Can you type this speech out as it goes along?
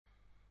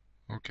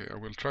Okay, I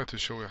will try to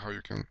show you how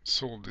you can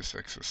solve this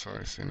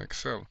exercise in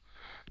Excel.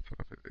 So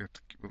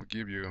it will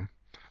give you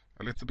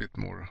a little bit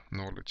more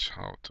knowledge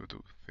how to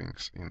do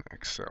things in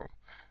Excel.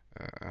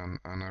 And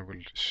I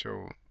will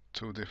show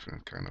two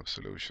different kind of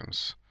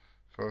solutions.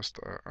 First,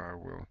 I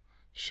will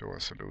show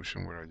a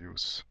solution where I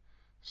use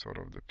sort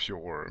of the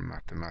pure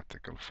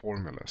mathematical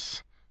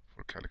formulas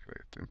for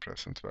calculating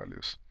present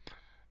values.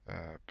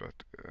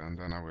 And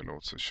then I will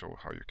also show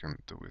how you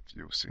can do it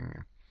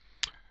using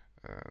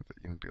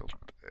the inbuilt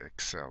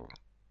Excel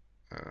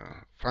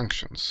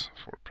functions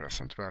for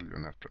present value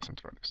and net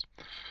present values.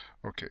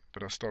 Okay,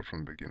 but I'll start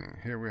from the beginning.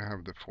 Here we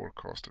have the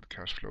forecasted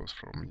cash flows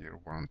from year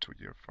 1 to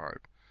year 5.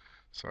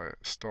 So I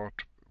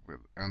start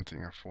with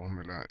entering a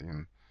formula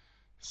in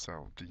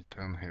cell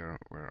D10 here,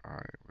 where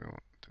I will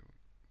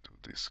do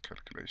this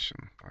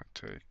calculation. I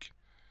take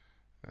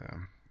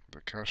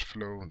the cash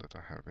flow that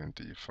I have in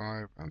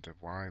D5 and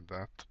divide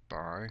that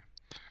by,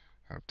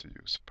 have to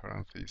use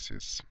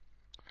parentheses,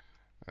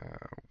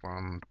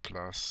 1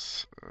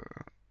 plus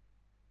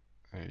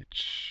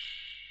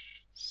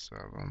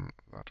H7,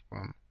 that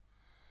one,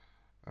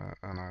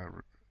 and I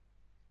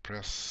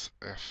press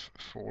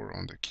F4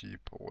 on the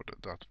keyboard.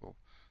 That will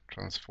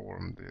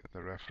transform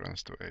the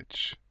reference to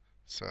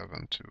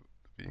H7 to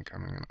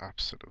becoming an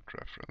absolute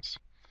reference,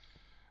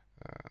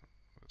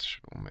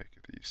 which will make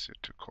it easier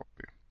to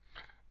copy.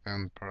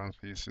 End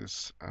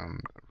parentheses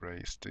and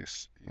raised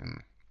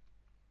in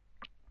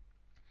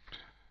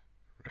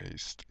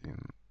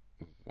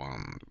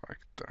 1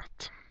 like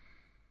that.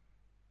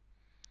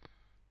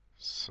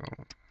 So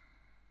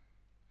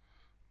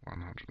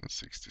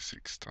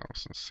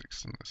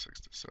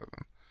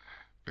 166,667.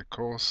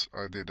 Because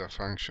I did a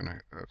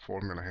function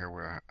formula here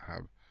where I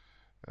have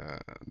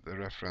the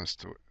reference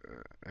to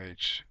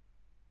H7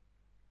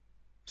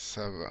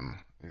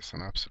 is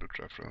an absolute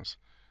reference,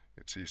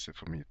 it's easy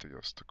for me to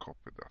just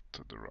copy that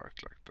to the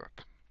right like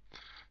that.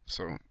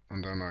 So,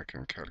 and then I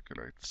can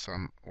calculate,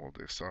 sum all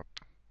this up.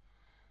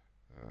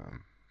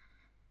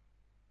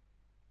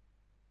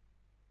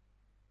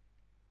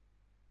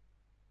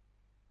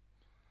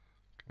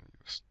 Can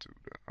just do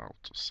the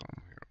auto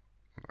sum here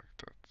like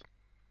that.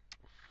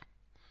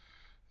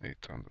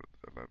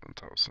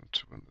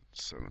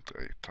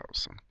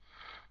 811,278,000.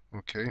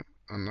 Okay,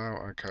 and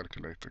now I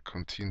calculate the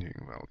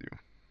continuing value.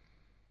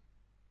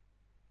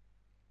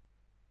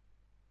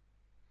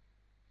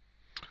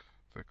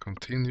 The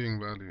continuing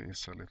value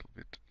is a little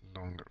bit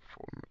longer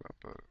formula,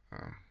 but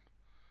I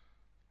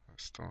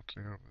start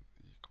here with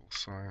equal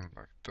sign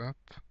like that,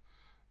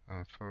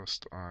 and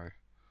first I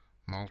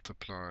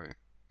multiply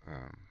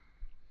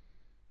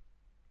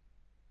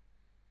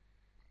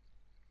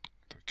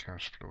the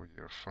cash flow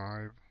year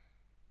 5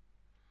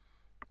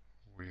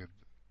 with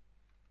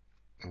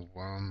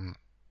 1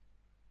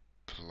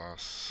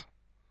 plus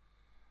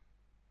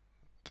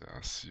the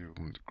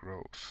assumed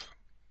growth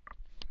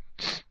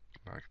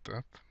like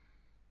that,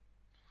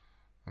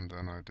 and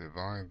then I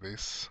divide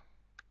this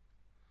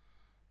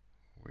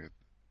with,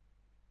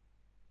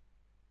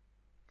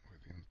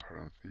 within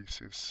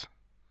parentheses,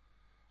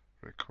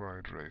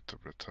 required rate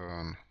of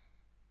return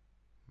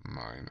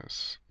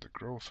minus the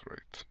growth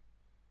rate,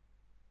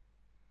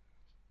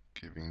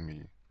 giving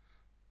me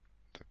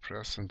the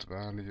present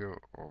value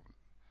of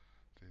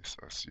this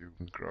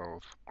assumed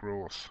growth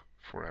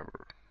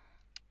forever,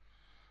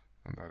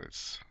 and that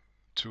is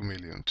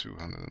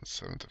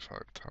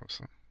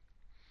 2,275,000.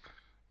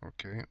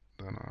 Okay,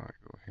 then I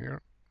go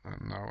here,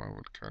 and now I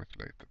will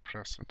calculate the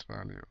present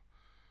value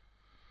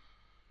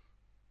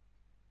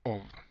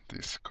of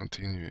this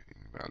continuing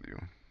value.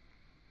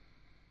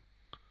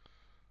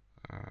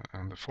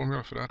 And the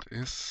formula for that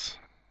is,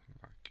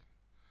 like,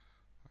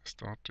 I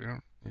start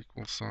here,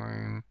 equal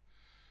sign,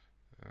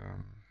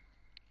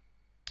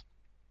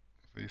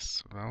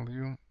 this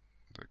value,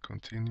 the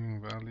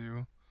continuing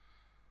value,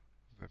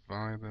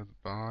 divided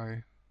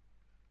by,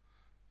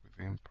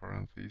 within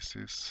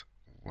parentheses,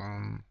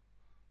 1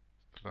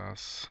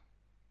 plus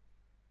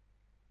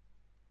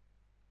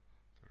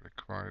the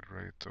required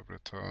rate of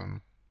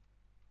return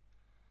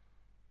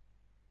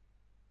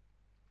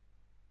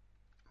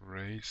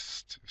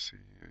raised, you see,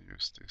 you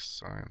use this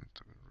sign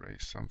to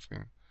raise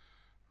something,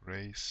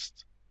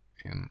 raised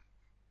in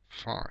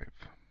 5. I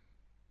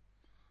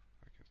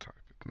can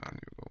type it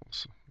manually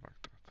also,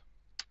 like that.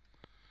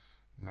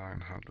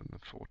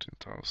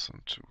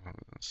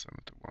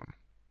 914,271.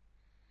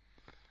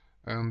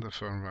 And the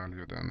firm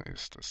value then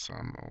is the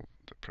sum of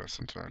the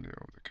present value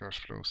of the cash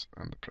flows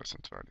and the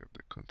present value of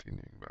the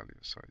continuing value.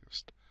 So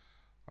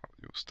I'll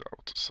use the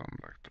auto sum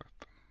like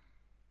that.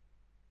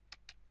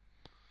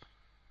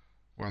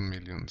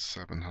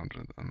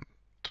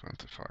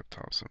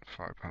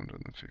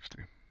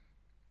 1,725,550.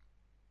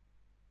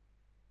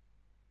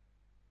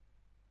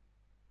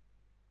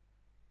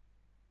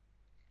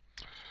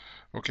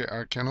 Okay,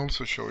 I can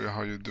also show you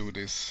how you do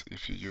this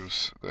if you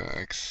use the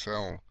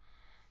Excel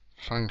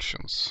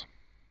functions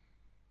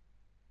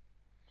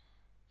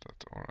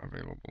that are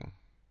available.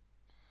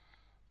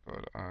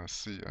 But I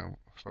see I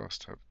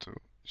first have to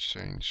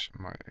change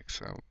my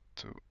Excel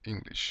to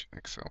English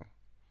Excel.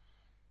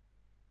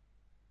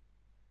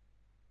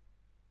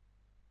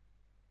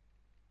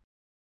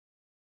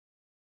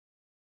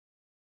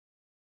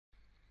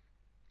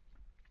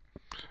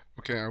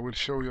 Okay, I will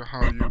show you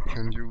how you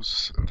can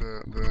use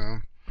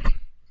the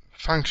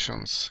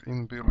functions,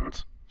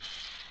 inbuilt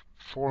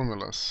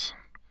formulas,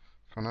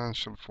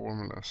 financial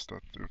formulas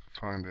that you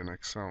find in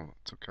Excel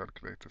to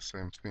calculate the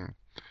same thing.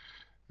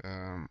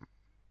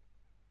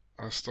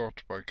 I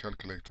start by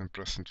calculating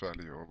present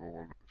value of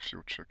all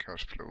future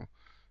cash flow.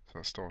 So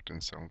I start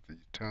in cell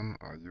D10.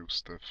 I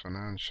use the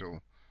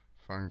financial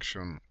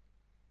function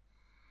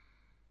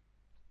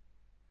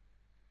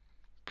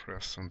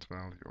present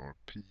value, or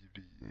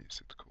PV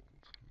is it called,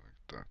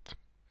 like that.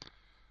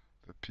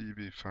 The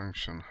PV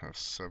function has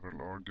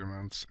several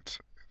arguments. It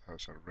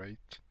has a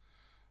rate.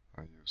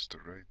 I use the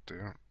rate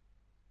there.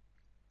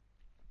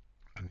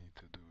 I need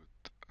to do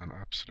it an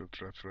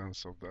absolute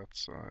reference of that,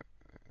 so I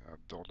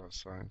add dollar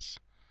signs.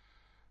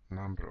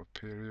 Number of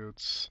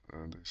periods,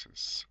 this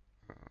is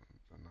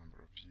the number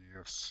of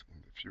years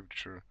in the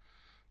future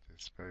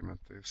this payment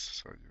is,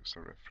 so I use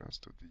a reference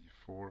to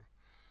D4.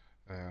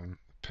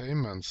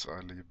 Payments I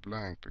leave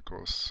blank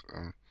because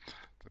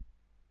the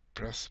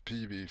press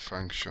PV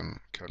function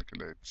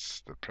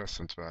calculates the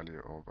present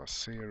value of a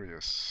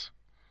series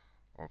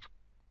of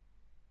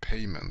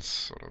payments,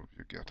 sort of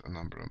you get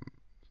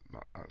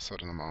a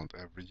certain amount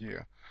every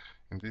year.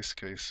 In this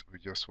case, we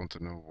just want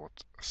to know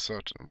what a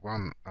certain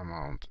one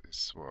amount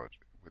is worth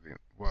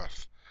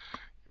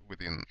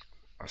within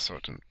a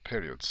certain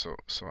period. So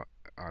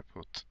I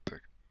put the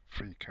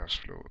free cash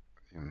flow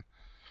in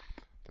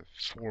the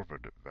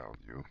forward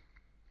value,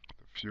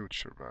 the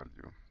future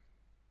value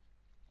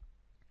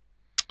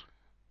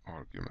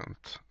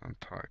argument, and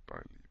type I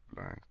leave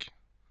blank.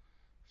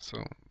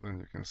 So then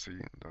you can see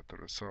that the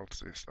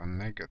result is a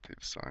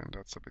negative sign.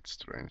 That's a bit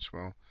strange.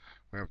 Well,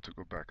 we have to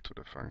go back to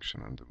the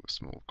function and do a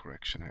small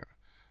correction here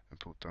and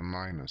put a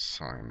minus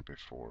sign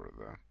before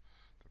the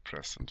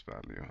present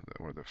value,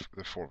 or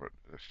the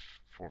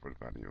forward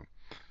value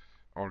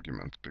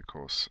argument,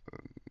 because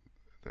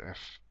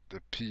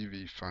the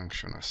PV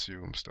function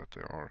assumes that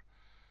there are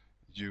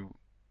you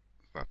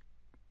that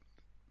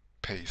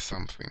pay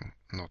something,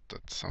 not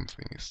that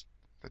something is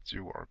that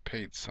you are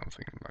paid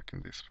something, like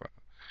in this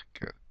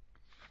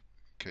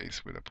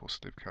case with a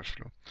positive cash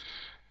flow.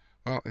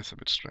 Well, it's a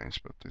bit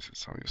strange, but this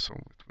is how you solve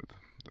it with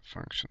the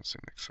functions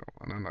in Excel.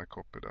 And then I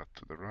copy that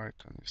to the right,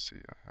 and you see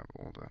I have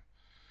all the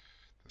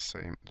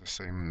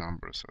same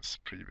numbers as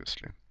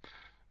previously.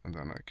 And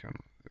then I can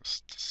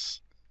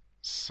just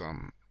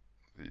sum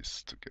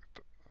these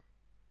together.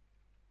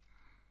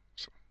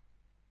 So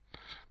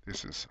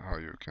this is how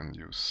you can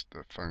use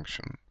the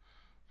function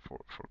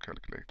for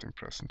calculating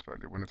present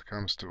value. When it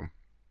comes to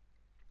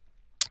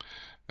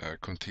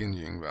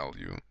continuing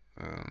value,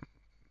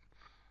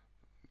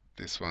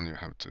 this one you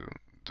have to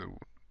do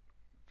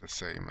the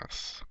same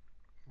as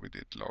we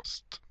did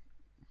last,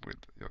 with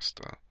just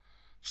a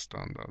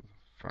standard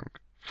form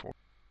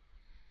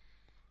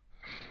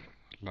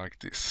like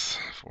this,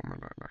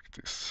 formula like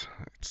this.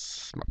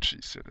 It's much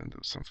easier than do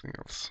something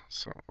else.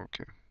 So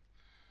okay,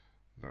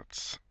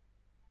 that's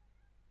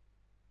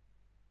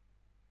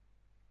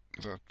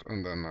that,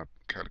 and then I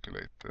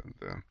calculated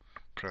the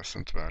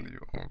present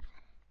value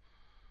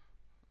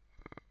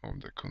of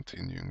the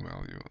continuing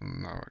value,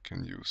 and now I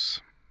can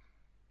use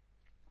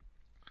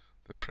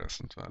the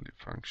present value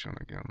function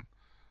again.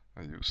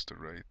 I use the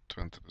rate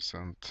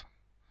 20%,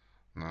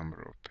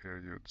 number of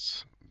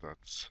periods,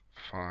 that's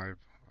 5.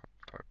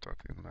 I type that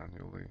in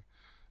manually.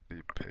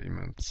 Leave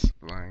payments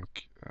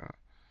blank.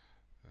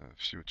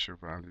 Future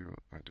value,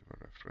 I do a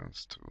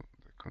reference to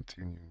the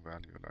continuing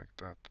value like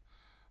that,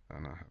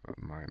 and I have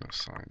a minus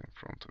sign in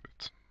front of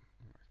it,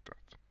 like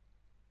that.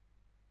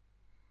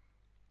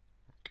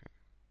 Okay,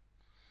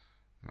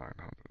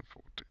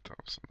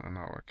 940,000, and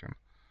now I can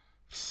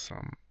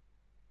sum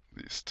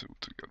these two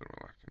together,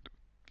 or I can do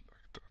it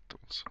like that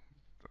also,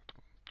 that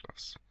one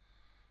plus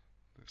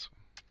this one.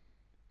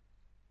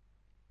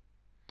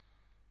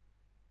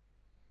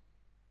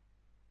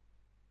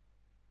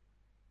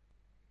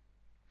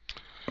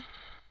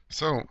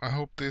 So I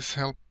hope this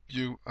helped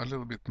you a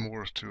little bit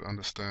more to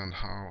understand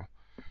how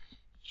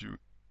you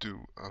do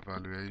a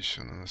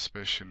valuation, and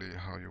especially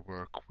how you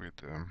work with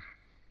the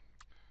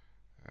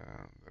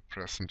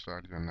present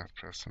value and net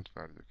present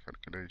value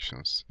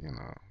calculations in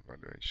a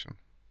valuation.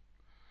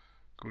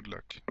 Good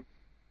luck.